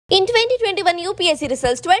In 2021 UPSC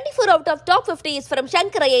results, 24 out of top 50 is from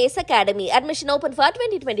Shankar IAS Academy. Admission open for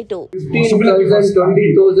 2022. 15,000, 20,000,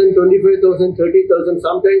 25,000, 30,000,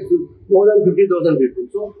 sometimes more than 50,000 people.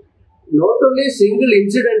 So, not only a single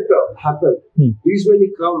incident happened, these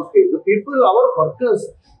many crowds came. The people, our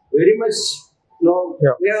workers, very much,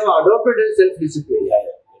 they have adopted a self-discipline.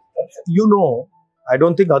 You know, I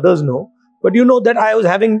don't think others know, but you know that I'm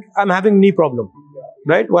having knee problem,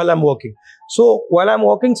 right, while I'm walking. So while I'm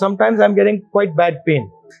walking, sometimes I'm getting quite bad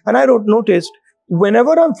pain. And I noticed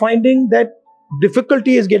whenever I'm finding that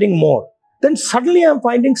difficulty is getting more, then suddenly I'm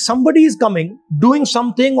finding somebody is coming, doing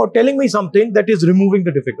something or telling me something that is removing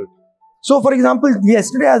the difficulty. So for example,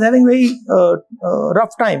 yesterday I was having very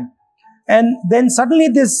rough time. And then suddenly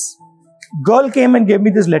this girl came and gave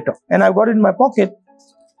me this letter. And I got it in my pocket.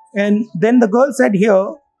 And then the girl said here,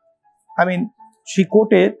 she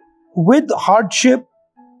quoted, with hardship,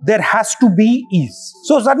 there has to be ease.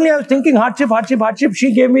 So suddenly I was thinking hardship.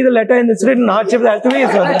 She gave me the letter and it's written hardship has to be ease.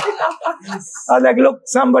 I was like, look,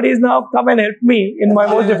 somebody is now come and help me in my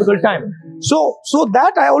most difficult time. So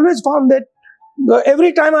that I always found that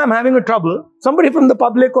every time I'm having a trouble, somebody from the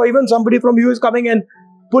public or even somebody from you is coming and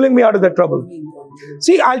pulling me out of that trouble.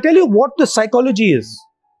 See, I'll tell you what the psychology is.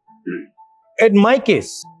 In my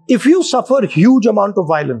case, if you suffer huge amount of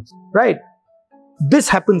violence, right, this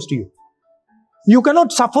happens to you. You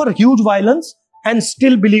cannot suffer huge violence and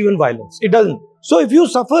still believe in violence. It doesn't. So if you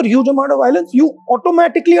suffer huge amount of violence, you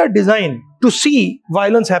automatically are designed to see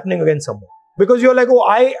violence happening against someone. Because you're like, oh,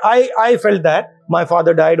 I felt that. My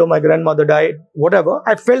father died or my grandmother died, whatever.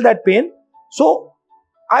 I felt that pain. So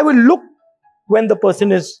I will look when the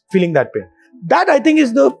person is feeling that pain. That I think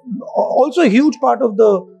is also a huge part of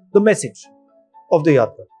the message of the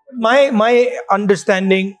yatra. My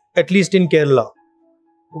understanding, at least in Kerala,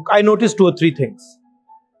 I noticed 2 or 3 things.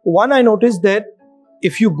 One, I noticed that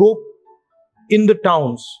if you go in the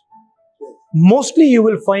towns, mostly you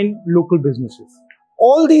will find local businesses.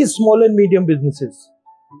 All these small and medium businesses,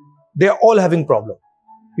 they're all having problem.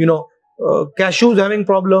 Cashew is having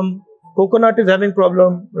problem, coconut is having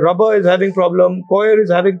problem, rubber is having problem, coir is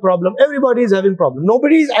having problem, everybody is having problem.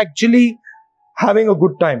 Nobody is actually having a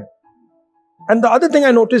good time. And the other thing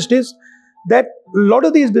I noticed is that a lot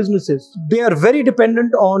of these businesses, they are very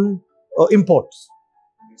dependent on imports.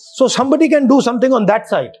 So somebody can do something on that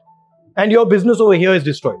side and your business over here is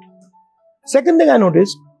destroyed. Second thing I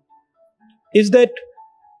noticed is that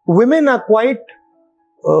women are quite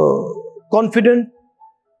confident,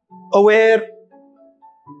 aware,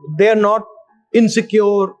 they are not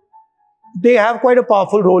insecure, they have quite a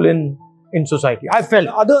powerful role in society. I felt.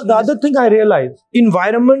 The other thing I realized,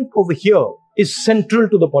 environment over here is central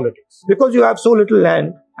to the politics. Because you have so little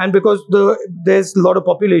land and because there's a lot of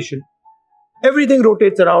population, everything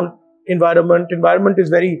rotates around environment. Environment is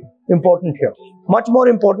very important here. Much more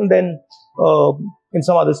important than in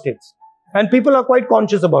some other states. And people are quite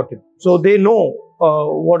conscious about it. So they know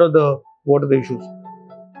what are the issues.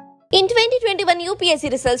 In 2021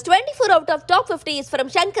 UPSC results, 24 out of top 50 is from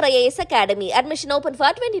Shankar IAS Academy. Admission open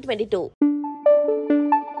for 2022.